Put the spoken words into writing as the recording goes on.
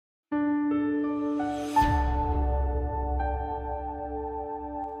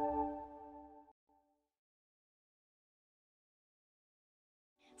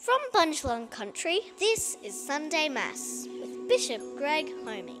From Boniwell Country, this is Sunday Mass with Bishop Greg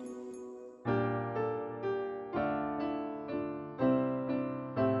Homeming.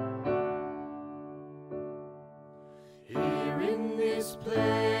 Here in this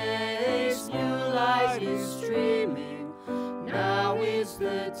place, new light is streaming. Now is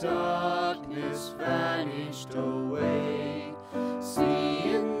the darkness vanished away. See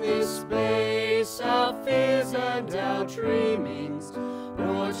in this space our fears and our dreamings,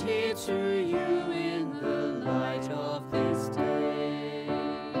 brought here to you in the light of this day.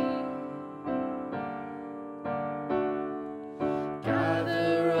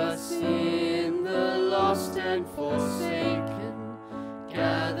 Gather us in the lost and forsaken,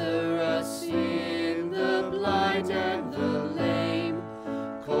 gather us in the blind and the lame.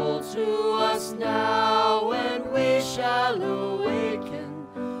 Call to us now and we shall awaken,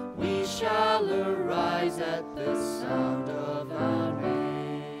 we shall arise at the sound of our name.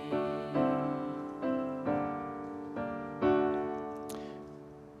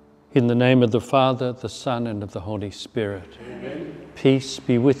 In the name of the Father, the Son, and of the Holy Spirit. Amen. Peace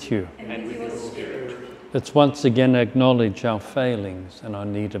be with you. And with your spirit. Let's once again acknowledge our failings and our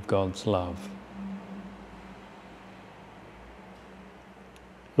need of God's love.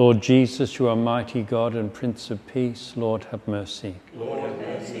 Lord Jesus, you are mighty God and Prince of Peace. Lord, have mercy. Lord, have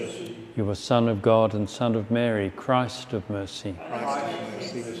mercy. You are Son of God and Son of Mary, Christ of mercy. Christ, have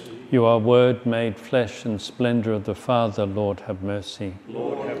mercy. You are Word made flesh and splendour of the Father. Lord, have mercy.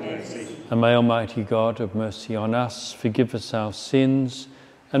 Lord, have mercy. And may Almighty God have mercy on us, forgive us our sins,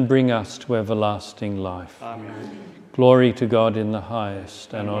 and bring us to everlasting life. Amen. Glory to God in the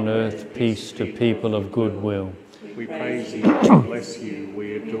highest, and on earth peace to people of good will. We praise you, we bless you,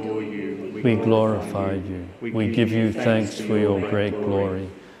 we adore you. We glorify you. We give you thanks for your great glory.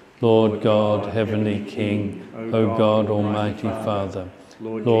 Lord God, heavenly King, O God, almighty Father,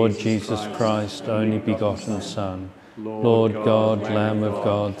 Lord Jesus Christ, only begotten Son, Lord God, Lamb of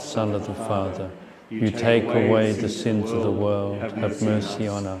God, Son of the Father, you take away the sins of the world, have mercy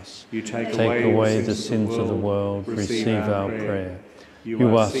on us. Take away the sins of the world, receive our prayer.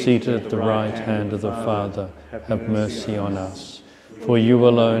 You are seated at the right hand of the Father, have mercy on us. For you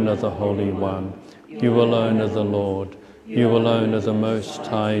alone are the Holy One, you alone are the Lord, you alone are the Most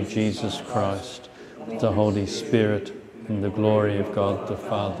High Jesus Christ, with the Holy Spirit, in the glory of God the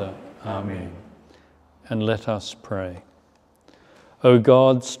Father. Amen. And let us pray. O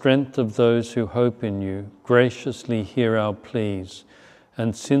God, strength of those who hope in you, graciously hear our pleas,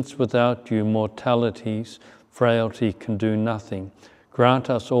 and since without you mortality's frailty can do nothing, grant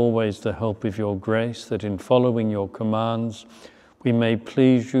us always the help of your grace, that in following your commands we may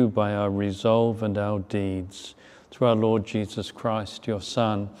please you by our resolve and our deeds. Through our Lord Jesus Christ, your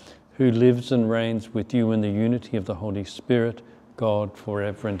Son, who lives and reigns with you in the unity of the Holy Spirit, God,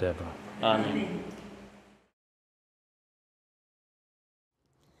 forever and ever. Amen.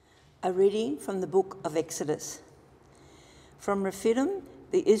 A reading from the book of Exodus. From Rephidim,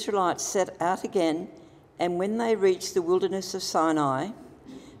 the Israelites set out again, and when they reached the wilderness of Sinai,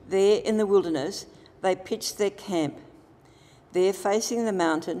 there in the wilderness they pitched their camp. There facing the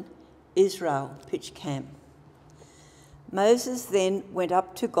mountain, Israel pitched camp. Moses then went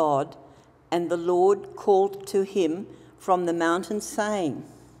up to God, and the Lord called to him from the mountain, saying,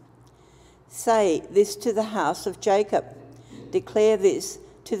 "Say this to the house of Jacob, declare this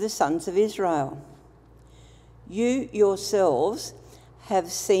to the sons of Israel. You yourselves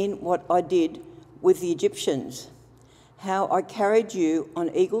have seen what I did with the Egyptians, how I carried you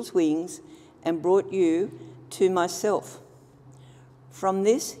on eagle's wings and brought you to myself. From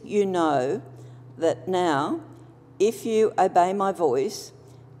this you know that now, if you obey my voice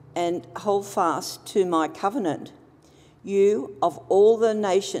and hold fast to my covenant, you of all the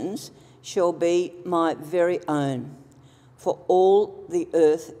nations shall be my very own, for all the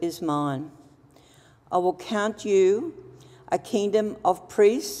earth is mine. I will count you a kingdom of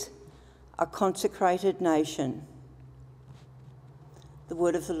priests, a consecrated nation." The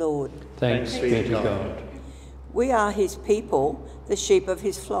word of the Lord. Thanks be to God. We are his people, the sheep of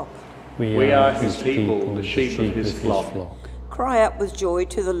his flock. We are his people, the sheep of his flock. Cry out with joy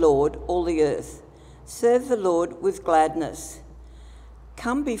to the Lord, all the earth. Serve the Lord with gladness.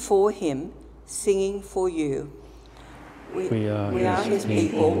 Come before him, singing for you. We are his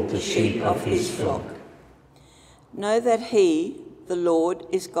people, the sheep of his flock. Know that he, the Lord,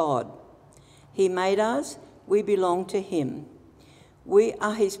 is God. He made us, we belong to him. We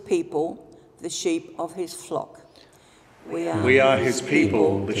are his people, the sheep of his flock. We are his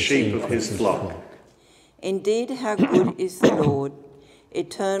people, the sheep of his flock. Indeed, how good is the Lord,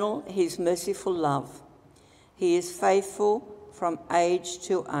 eternal his merciful love. He is faithful from age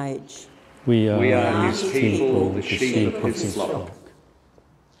to age. We are his people, the sheep of his flock.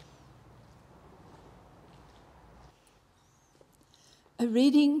 A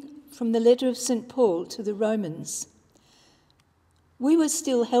reading from the letter of St. Paul to the Romans. We were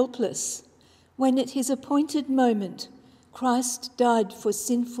still helpless when at his appointed moment Christ died for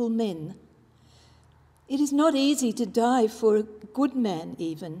sinful men. It is not easy to die for a good man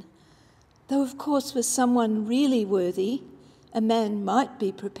even, though of course for someone really worthy, a man might be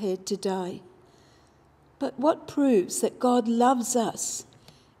prepared to die. But what proves that God loves us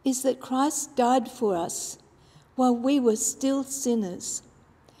is that Christ died for us while we were still sinners.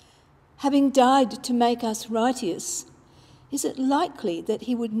 Having died to make us righteous, is it likely that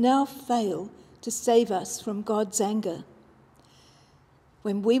he would now fail to save us from God's anger?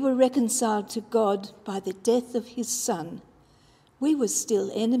 When we were reconciled to God by the death of his Son, we were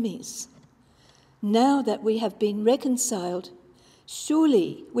still enemies. Now that we have been reconciled,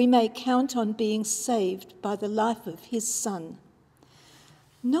 surely we may count on being saved by the life of his Son.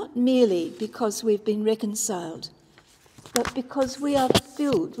 Not merely because we've been reconciled, but because we are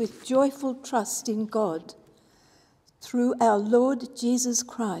filled with joyful trust in God through our Lord Jesus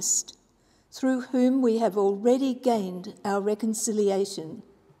Christ, through whom we have already gained our reconciliation.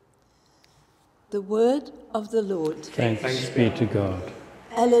 The word of the Lord. Thanks be to God.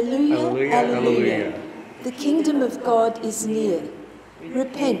 Alleluia, Alleluia, alleluia. alleluia. The kingdom of God is near.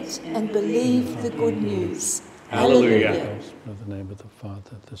 Repent and believe the good news. Alleluia. In the name of the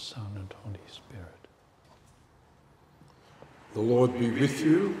Father, the Son, and Holy Spirit. The Lord be with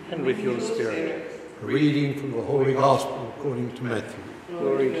you. And with your spirit. A reading from the Holy Gospel according to Matthew.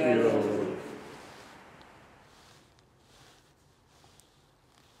 Glory to you, O Lord.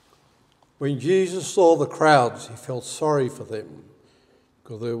 When Jesus saw the crowds, he felt sorry for them,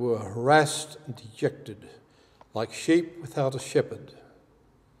 because they were harassed and dejected, like sheep without a shepherd.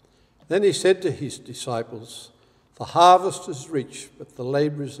 Then he said to his disciples, "The harvest is rich, but the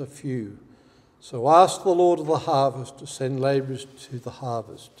labourers are few. So ask the Lord of the harvest to send labourers to the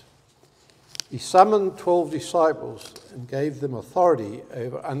harvest." He summoned 12 disciples and gave them authority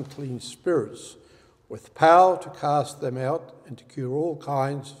over unclean spirits, with power to cast them out and to cure all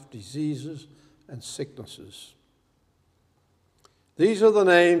kinds of diseases and sicknesses. These are the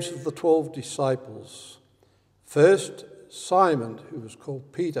names of the 12 disciples. First, Simon, who was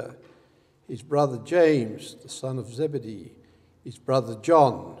called Peter, his brother James, the son of Zebedee, his brother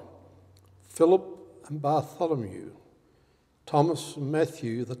John, Philip and Bartholomew, Thomas and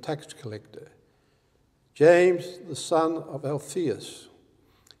Matthew, the tax collector, James, the son of Alphaeus,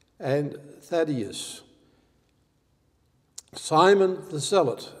 and Thaddeus, Simon the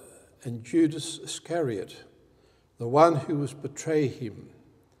Zealot, and Judas Iscariot, the one who was betray him.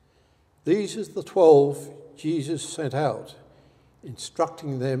 These are the 12 Jesus sent out,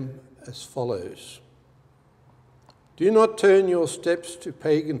 instructing them as follows. Do not turn your steps to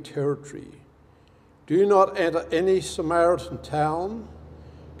pagan territory. Do not enter any Samaritan town.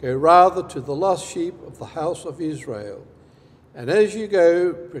 Go rather to the lost sheep of the house of Israel. And as you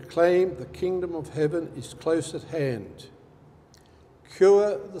go, proclaim the kingdom of heaven is close at hand.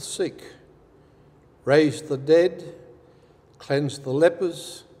 Cure the sick, raise the dead, cleanse the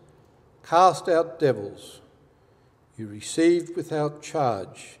lepers, cast out devils. You received without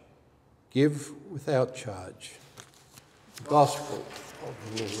charge, give without charge. The Gospel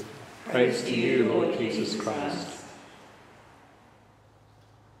of the Lord. Praise to you, Lord Jesus Christ.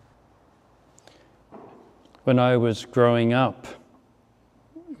 When I was growing up,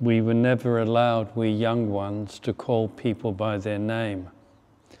 we were never allowed, we young ones, to call people by their name.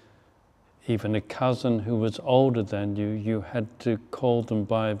 Even a cousin who was older than you, you had to call them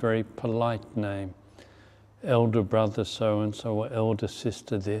by a very polite name. Elder brother so-and-so, or elder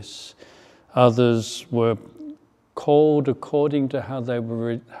sister this. Others were called according to how they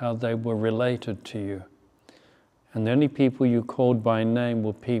were related to you. And the only people you called by name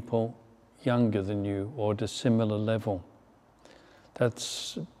were people younger than you or at a similar level.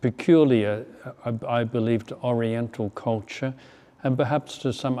 That's peculiar, I believe, to Oriental culture and perhaps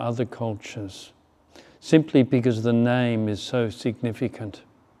to some other cultures, simply because the name is so significant.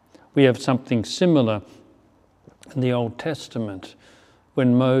 We have something similar in the Old Testament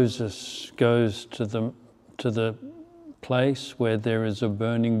when Moses goes to the place where there is a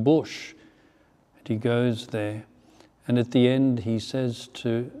burning bush. And he goes there, and at the end he says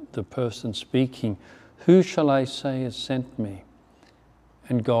to the person speaking, "Who shall I say has sent me?"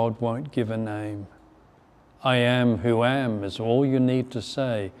 And God won't give a name. "I am who am" is all you need to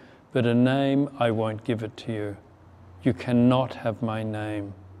say, but a name, I won't give it to you. You cannot have my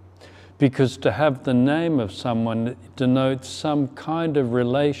name. Because to have the name of someone denotes some kind of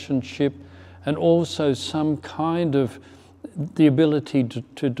relationship and also some kind of the ability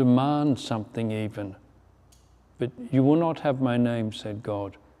to demand something even. But you will not have my name, said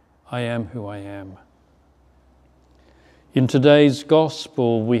God. I am who I am. In today's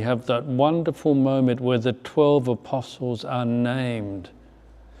gospel, we have that wonderful moment where the 12 apostles are named.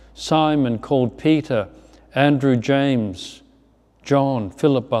 Simon, called Peter, Andrew, James, John,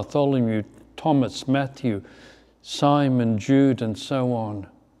 Philip, Bartholomew, Thomas, Matthew, Simon, Jude, and so on.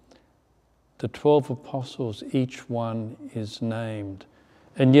 The 12 apostles, each one is named.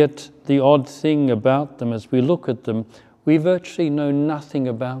 And yet the odd thing about them, as we look at them, we virtually know nothing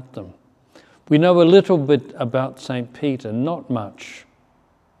about them. We know a little bit about St. Peter, not much.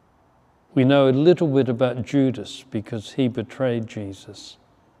 We know a little bit about Judas because he betrayed Jesus.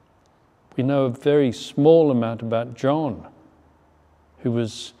 We know a very small amount about John, who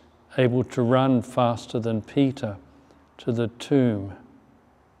was able to run faster than Peter to the tomb.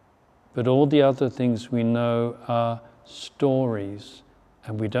 But all the other things we know are stories,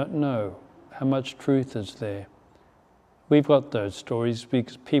 and we don't know how much truth is there. We've got those stories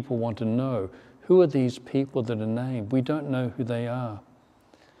because people want to know, who are these people that are named? We don't know who they are.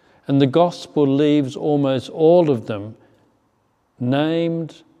 And the gospel leaves almost all of them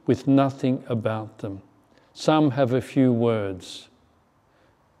named with nothing about them. Some have a few words.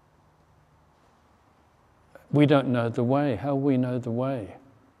 We don't know the way. How will we know the way?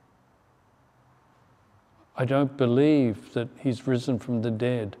 I don't believe that he's risen from the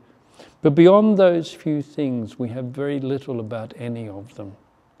dead. But beyond those few things, we have very little about any of them.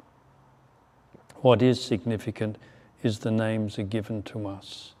 What is significant is the names are given to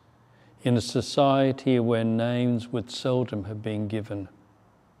us. In a society where names would seldom have been given,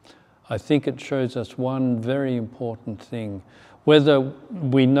 I think it shows us one very important thing. Whether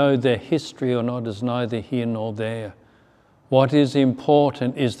we know their history or not is neither here nor there. What is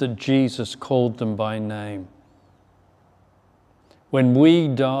important is that Jesus called them by name. When we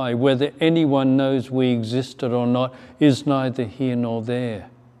die, whether anyone knows we existed or not is neither here nor there.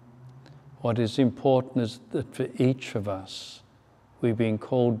 What is important is that for each of us, we've been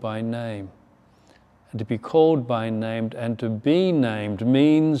called by name. And to be called by name and to be named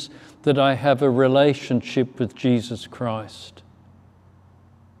means that I have a relationship with Jesus Christ.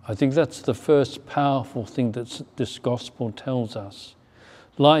 I think that's the first powerful thing that this gospel tells us.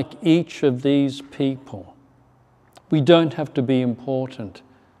 Like each of these people, we don't have to be important,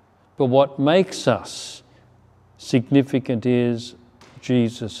 but what makes us significant is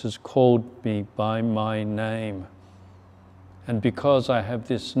Jesus has called me by my name. And because I have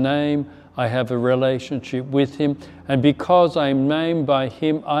this name, I have a relationship with him. And because I'm named by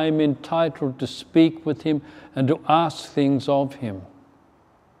him, I'm entitled to speak with him and to ask things of him.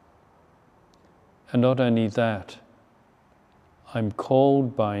 And not only that, I'm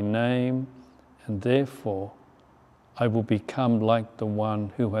called by name, and therefore I will become like the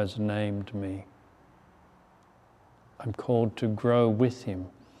one who has named me. I'm called to grow with him,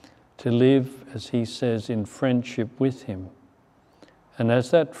 to live, as he says, in friendship with him. And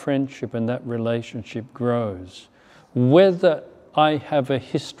as that friendship and that relationship grows, whether I have a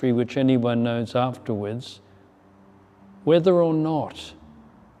history which anyone knows afterwards, whether or not,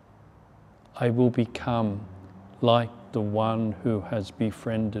 I will become like the one who has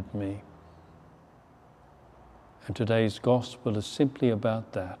befriended me. And today's gospel is simply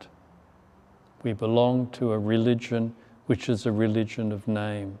about that. We belong to a religion which is a religion of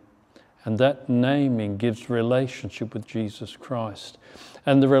name. And that naming gives relationship with Jesus Christ.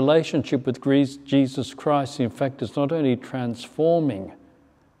 And the relationship with Jesus Christ, in fact, is not only transforming,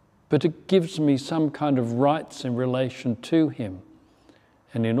 but it gives me some kind of rights in relation to him.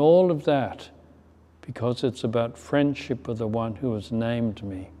 And in all of that, because it's about friendship with the one who has named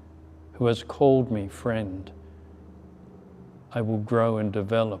me, who has called me friend, I will grow and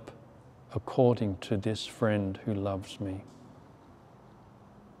develop according to this friend who loves me.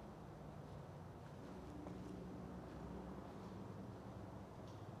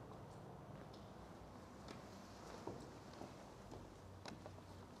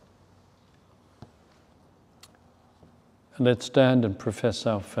 And let's stand and profess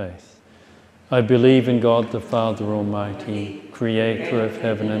our faith. I believe in God the Father Almighty, creator of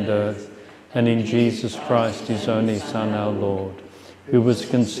heaven and earth, and in Jesus Christ, his only Son, our Lord, who was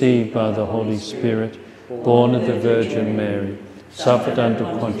conceived by the Holy Spirit, born of the Virgin Mary, suffered under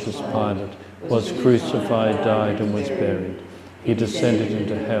Pontius Pilate, was crucified, died, and was buried. He descended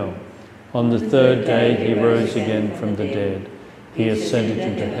into hell. On the third day he rose again from the dead. He ascended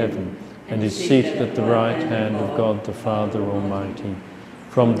into heaven, and is seated at the right hand of God the Father Almighty.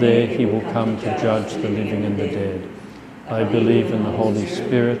 From there he will come to judge the living and the dead. I believe in the Holy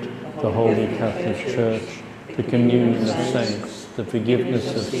Spirit, the Holy Catholic Church, the communion of saints, the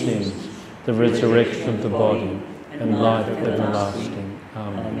forgiveness of sins, the resurrection of the body, and life everlasting.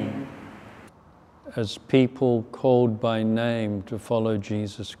 Amen. As people called by name to follow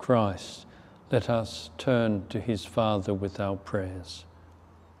Jesus Christ, let us turn to his Father with our prayers.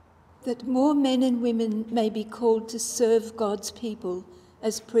 That more men and women may be called to serve God's people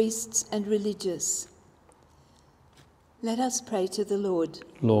as priests and religious. Let us pray to the Lord.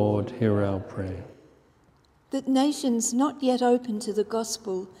 Lord, hear our prayer. That nations not yet open to the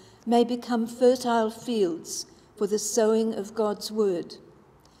gospel may become fertile fields for the sowing of God's word.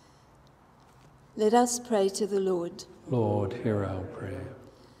 Let us pray to the Lord. Lord, hear our prayer.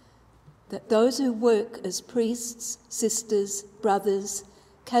 That those who work as priests, sisters, brothers,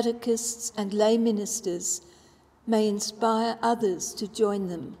 catechists and lay ministers may inspire others to join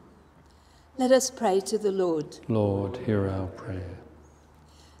them. Let us pray to the Lord. Lord, hear our prayer.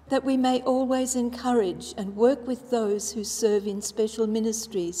 That we may always encourage and work with those who serve in special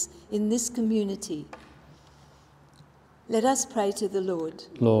ministries in this community. Let us pray to the Lord.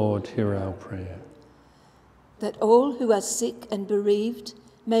 Lord, hear our prayer. That all who are sick and bereaved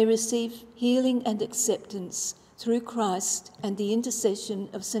may receive healing and acceptance through Christ and the intercession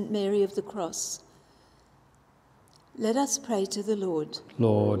of St. Mary of the Cross. Let us pray to the Lord.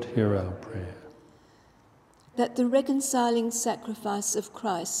 Lord, hear our prayer. That the reconciling sacrifice of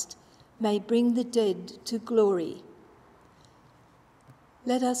Christ may bring the dead to glory.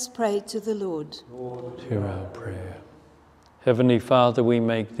 Let us pray to the Lord. Lord, hear our prayer. Heavenly Father, we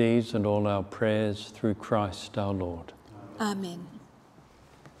make these and all our prayers through Christ our Lord. Amen.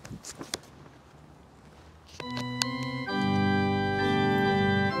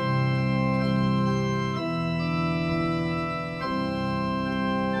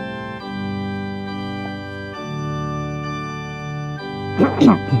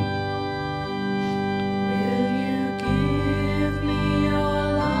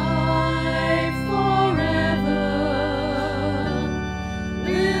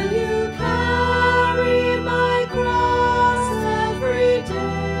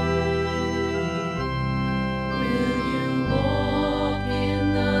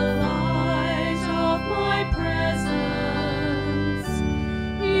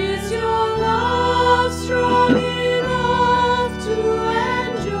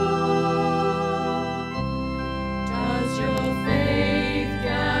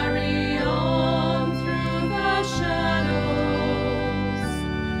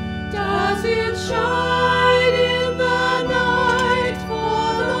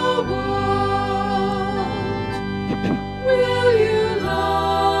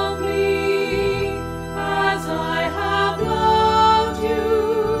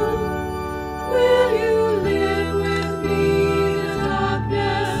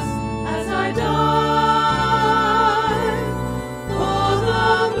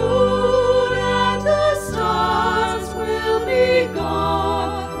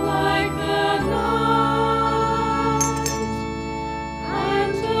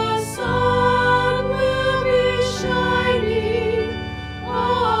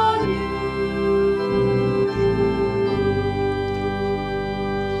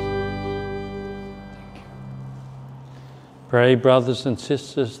 Pray, brothers and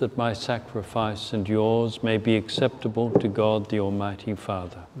sisters, that my sacrifice and yours may be acceptable to God, the Almighty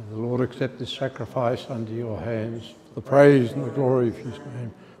Father. May the Lord accept this sacrifice under your hands, for the praise and the glory of his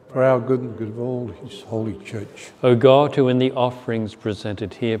name, for our good and good of all his holy church. O God, who in the offerings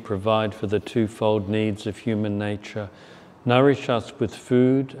presented here provide for the twofold needs of human nature, nourish us with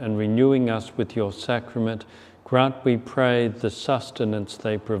food and renewing us with your sacrament, grant, we pray, the sustenance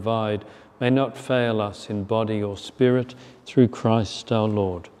they provide may not fail us in body or spirit, through Christ our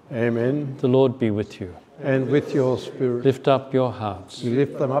Lord. Amen. The Lord be with you. And with your spirit. Lift up your hearts. We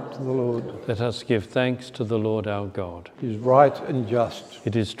lift them up to the Lord. Let us give thanks to the Lord our God. It is right and just.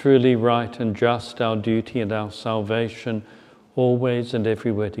 It is truly right and just, our duty and our salvation, always and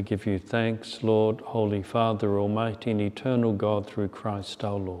everywhere to give you thanks, Lord, Holy Father, Almighty and eternal God, through Christ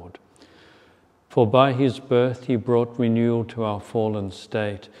our Lord. For by his birth he brought renewal to our fallen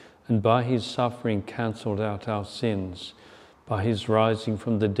state, and by his suffering cancelled out our sins. By his rising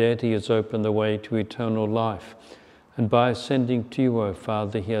from the dead he has opened the way to eternal life, and by ascending to you, O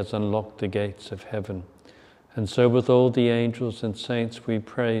Father, he has unlocked the gates of heaven. And so with all the angels and saints we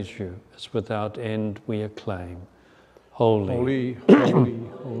praise you, as without end we acclaim. Holy, holy, holy,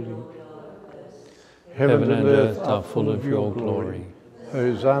 holy. Heaven and earth are full of your glory.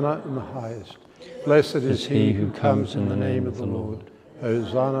 Hosanna in the highest. Blessed is he who comes in the name of the Lord.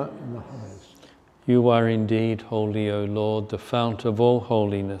 Hosanna in the highest. You are indeed holy, O Lord, the fount of all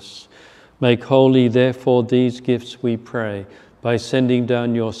holiness. Make holy, therefore, these gifts, we pray, by sending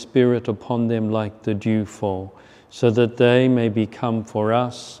down your Spirit upon them like the dewfall, so that they may become for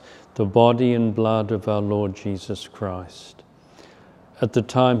us the body and blood of our Lord Jesus Christ. At the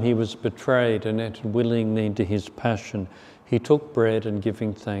time he was betrayed and entered willingly into his passion, he took bread and,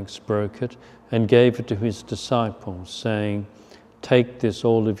 giving thanks, broke it and gave it to his disciples, saying, "Take this,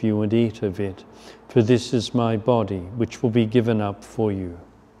 all of you, and eat of it, for this is my body, which will be given up for you."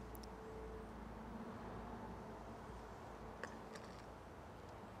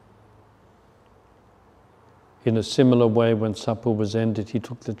 In a similar way, when supper was ended, he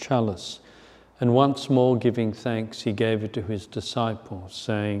took the chalice, and once more giving thanks, he gave it to his disciples,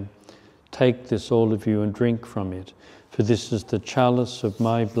 saying, "Take this, all of you, and drink from it, for this is the chalice of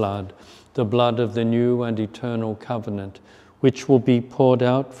my blood, the blood of the new and eternal covenant, which will be poured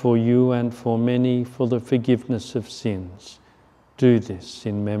out for you and for many for the forgiveness of sins. Do this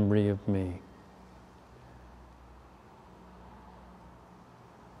in memory of me."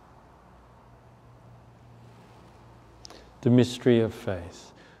 The mystery of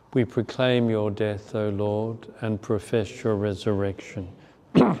faith. We proclaim your death, O Lord, and profess your resurrection.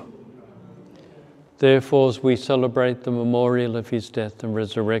 Therefore, as we celebrate the memorial of his death and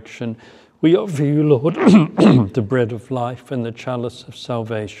resurrection, we offer you, Lord, the bread of life and the chalice of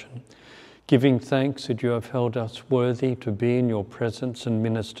salvation, giving thanks that you have held us worthy to be in your presence and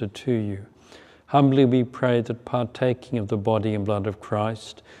minister to you. Humbly we pray that, partaking of the body and blood of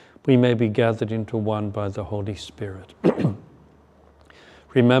Christ, we may be gathered into one by the Holy Spirit.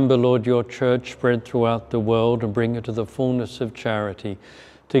 Remember, Lord, your church spread throughout the world, and bring it to the fullness of charity,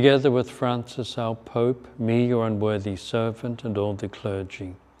 together with Francis, our Pope, me, your unworthy servant, and all the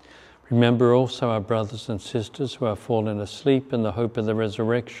clergy. Remember also our brothers and sisters who have fallen asleep in the hope of the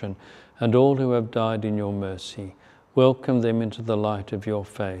resurrection, and all who have died in your mercy. Welcome them into the light of your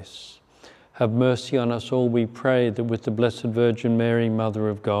face. Have mercy on us all, we pray, that with the Blessed Virgin Mary, Mother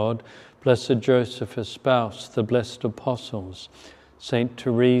of God, Blessed Joseph, her spouse, the blessed apostles, Saint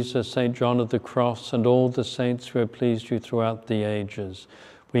Teresa, Saint John of the Cross, and all the saints who have pleased you throughout the ages,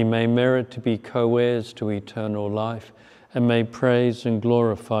 we may merit to be co-heirs to eternal life, and may praise and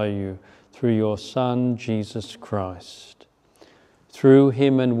glorify you through your Son, Jesus Christ. Through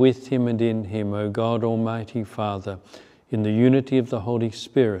him and with him and in him, O God, Almighty Father, in the unity of the Holy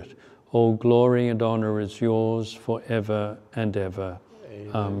Spirit, all glory and honor is yours forever and ever.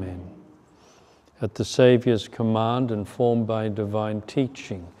 Amen. At the Saviour's command, and formed by divine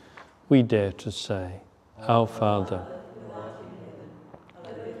teaching, we dare to say, Our Father,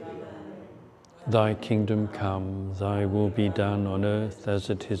 thy kingdom come, thy will be done on earth as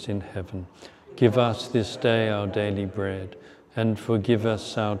it is in heaven. Give us this day our daily bread, and forgive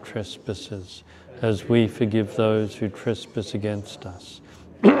us our trespasses, as we forgive those who trespass against us.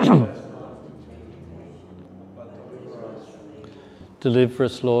 Deliver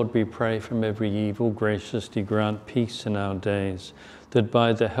us, Lord, we pray, from every evil. Graciously grant peace in our days, that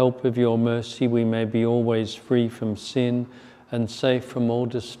by the help of your mercy we may be always free from sin and safe from all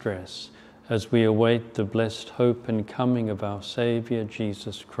distress, as we await the blessed hope and coming of our Saviour,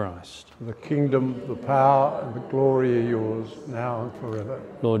 Jesus Christ. The kingdom, the power, and the glory are yours, now and forever.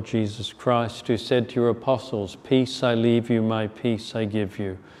 Lord Jesus Christ, who said to your apostles, "Peace I leave you, my peace I give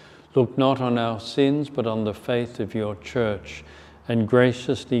you," look not on our sins, but on the faith of your church, and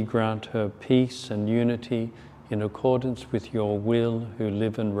graciously grant her peace and unity in accordance with your will, who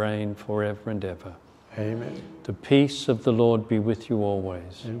live and reign forever and ever. Amen. The peace of the Lord be with you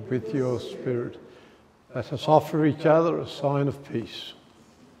always. And with your spirit, let us offer each other a sign of peace.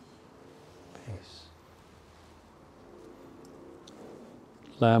 Peace.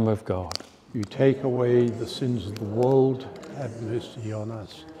 Lamb of God, You take away the sins of the world, have mercy on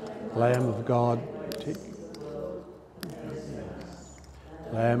us. Lamb of God, take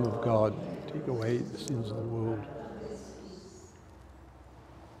away the sins of the world.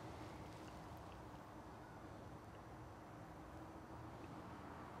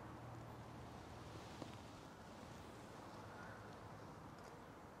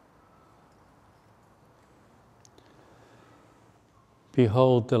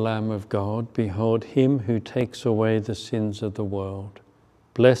 behold the Lamb of God, behold him who takes away the sins of the world.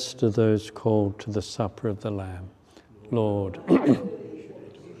 Blessed are those called to the supper of the Lamb. Lord,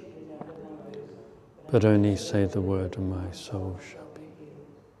 but only say the word and my soul shall be.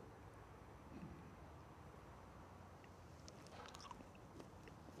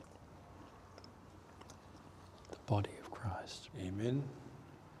 The body of Christ. Amen.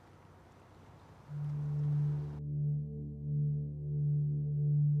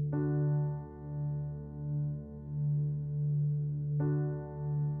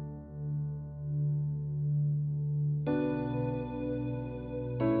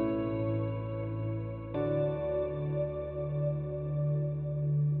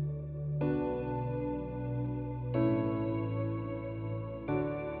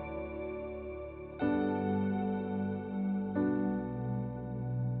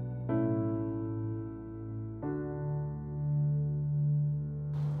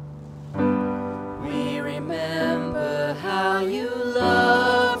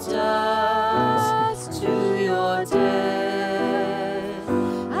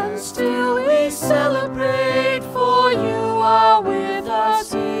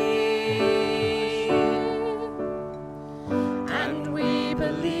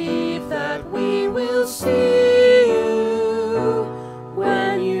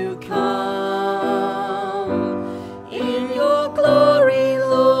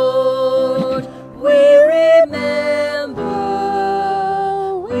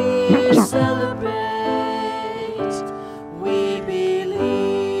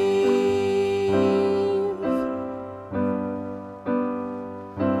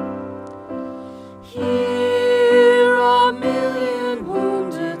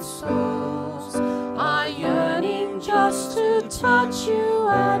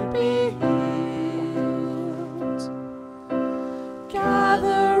 and be healed.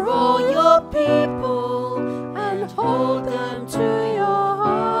 Gather all your people and hold them to your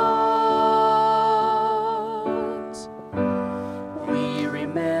heart. We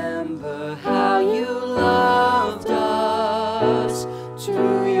remember how you loved us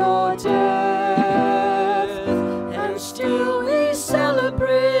to your death, and still we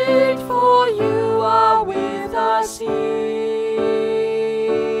celebrate, for you are with us here.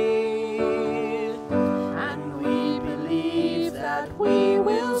 And we believe that we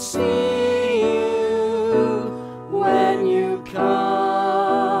will see you when you come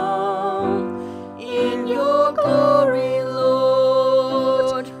in your glory,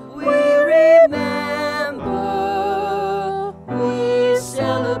 Lord. We remember, we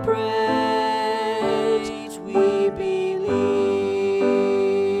celebrate, we believe.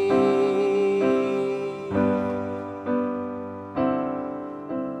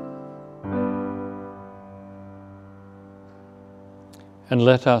 And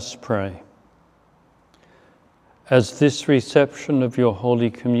let us pray. As this reception of your Holy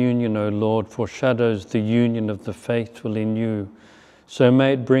Communion, O Lord, foreshadows the union of the faithful in you, so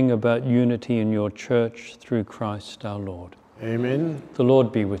may it bring about unity in your church through Christ our Lord. Amen. The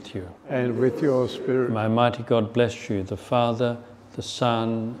Lord be with you. And with your spirit. May Almighty God bless you, the Father, the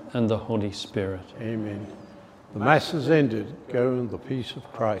Son, and the Holy Spirit. Amen. The Mass is ended. Go in the peace of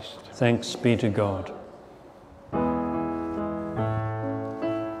Christ. Thanks be to God.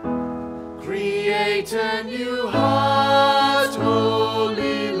 Create a new heart,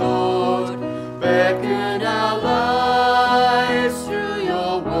 Holy Lord. Beckon our lives through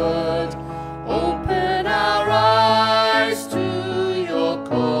your word. Open our eyes to your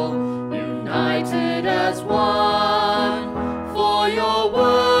call. United as one for your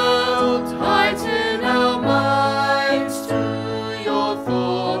world. Heighten our minds to your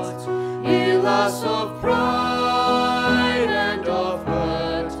thoughts. Heal us of pride.